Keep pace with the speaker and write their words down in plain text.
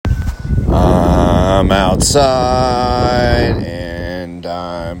I'm outside and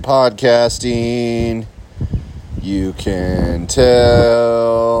I'm podcasting. You can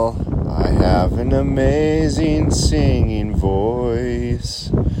tell I have an amazing singing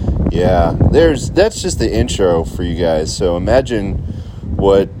voice. Yeah, that's just the intro for you guys. So imagine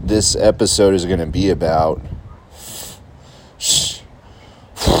what this episode is going to be about.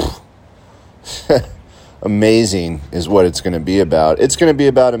 Amazing is what it's going to be about. It's going to be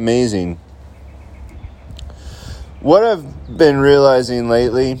about amazing. What I've been realizing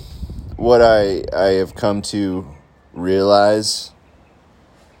lately, what I have come to realize,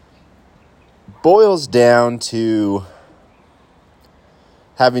 boils down to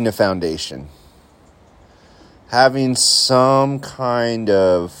having a foundation. Having some kind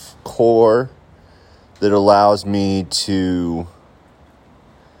of core that allows me to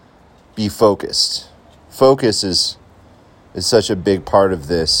be focused. Focus is such a big part of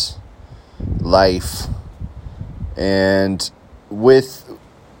this life. And with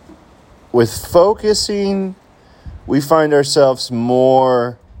focusing, we find ourselves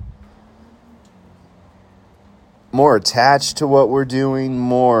more attached to what we're doing,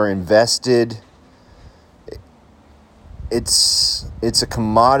 more invested. It's a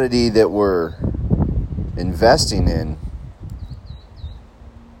commodity that we're investing in.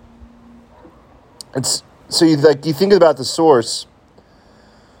 You think about the source.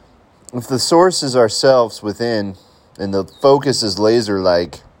 If the source is ourselves within, and the focus is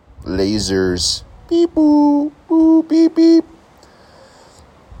laser-like, lasers, beep boop, boop, beep beep.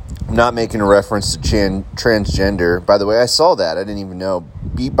 I'm not making a reference to transgender. By the way, I saw that. I didn't even know.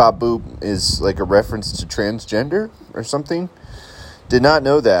 Beep bop boop is like a reference to transgender or something. Did not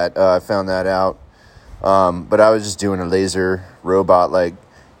know that. I found that out. But I was just doing a laser robot like,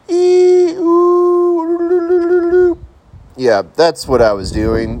 yeah, that's what I was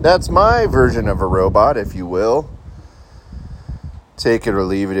doing. That's my version of a robot, if you will. Take it or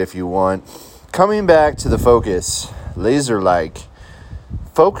leave it if you want. Coming back to the focus, laser-like,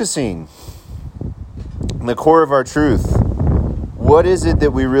 focusing on the core of our truth. What is it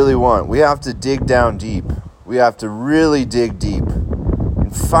that we really want? We have to dig down deep. We have to really dig deep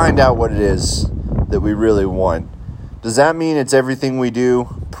and find out what it is that we really want. Does that mean it's everything we do?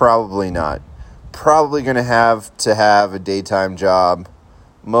 Probably not. Probably going to have a daytime job.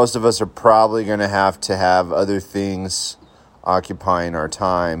 Most of us are probably going to have other things occupying our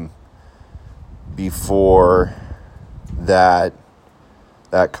time before that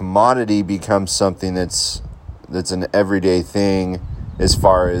commodity becomes something that's an everyday thing as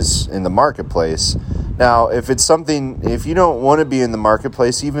far as in the marketplace. Now, if you don't want to be in the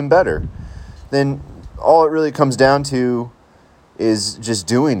marketplace, even better. Then all it really comes down to is just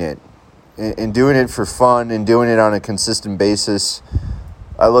doing it. And doing it for fun and doing it on a consistent basis.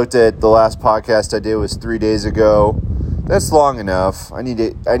 I looked at the last podcast I did was 3 days ago. That's long enough. I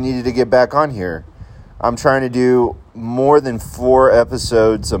needed to get back on here. I'm trying to do more than 4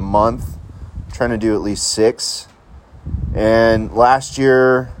 episodes a month. I'm trying to do at least 6. And last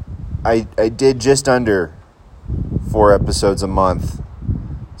year, I did just under 4 episodes a month.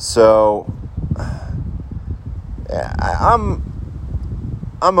 So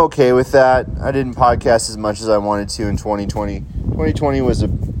I'm okay with that. I didn't podcast as much as I wanted to in 2020. 2020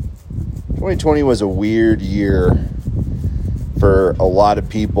 was a weird year for a lot of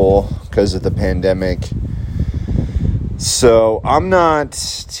people because of the pandemic. So I'm not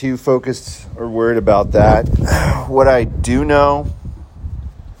too focused or worried about that. What I do know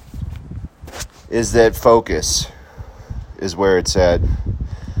is that focus is where it's at.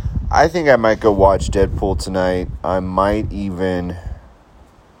 I think I might go watch Deadpool tonight. I might even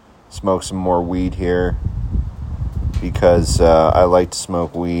smoke some more weed here because I like to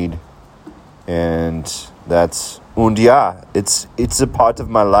smoke weed, and that's it's a part of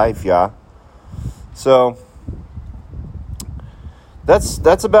my life, yeah. So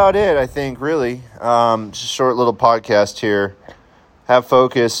that's about it, I think, really. Just a short little podcast here. Have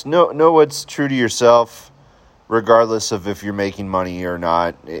focus. Know what's true to yourself, regardless of if you're making money or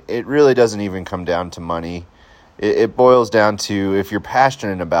not. It really doesn't even come down to money. It boils down to if you're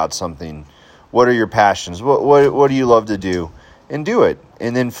passionate about something. What are your passions? What do you love to do? And do it.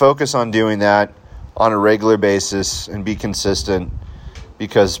 And then focus on doing that on a regular basis and be consistent,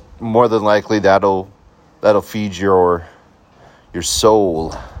 because more than likely that'll feed your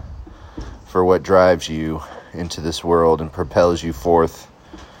soul for what drives you into this world and propels you forth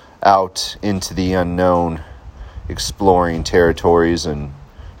out into the unknown, exploring territories and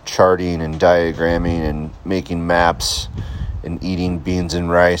charting and diagramming and making maps and eating beans and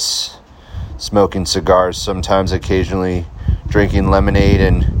rice, smoking cigars, sometimes occasionally drinking lemonade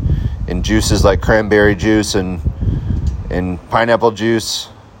and in juices like cranberry juice and pineapple juice.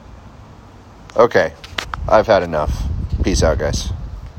 Okay, I've had enough. Peace out, guys.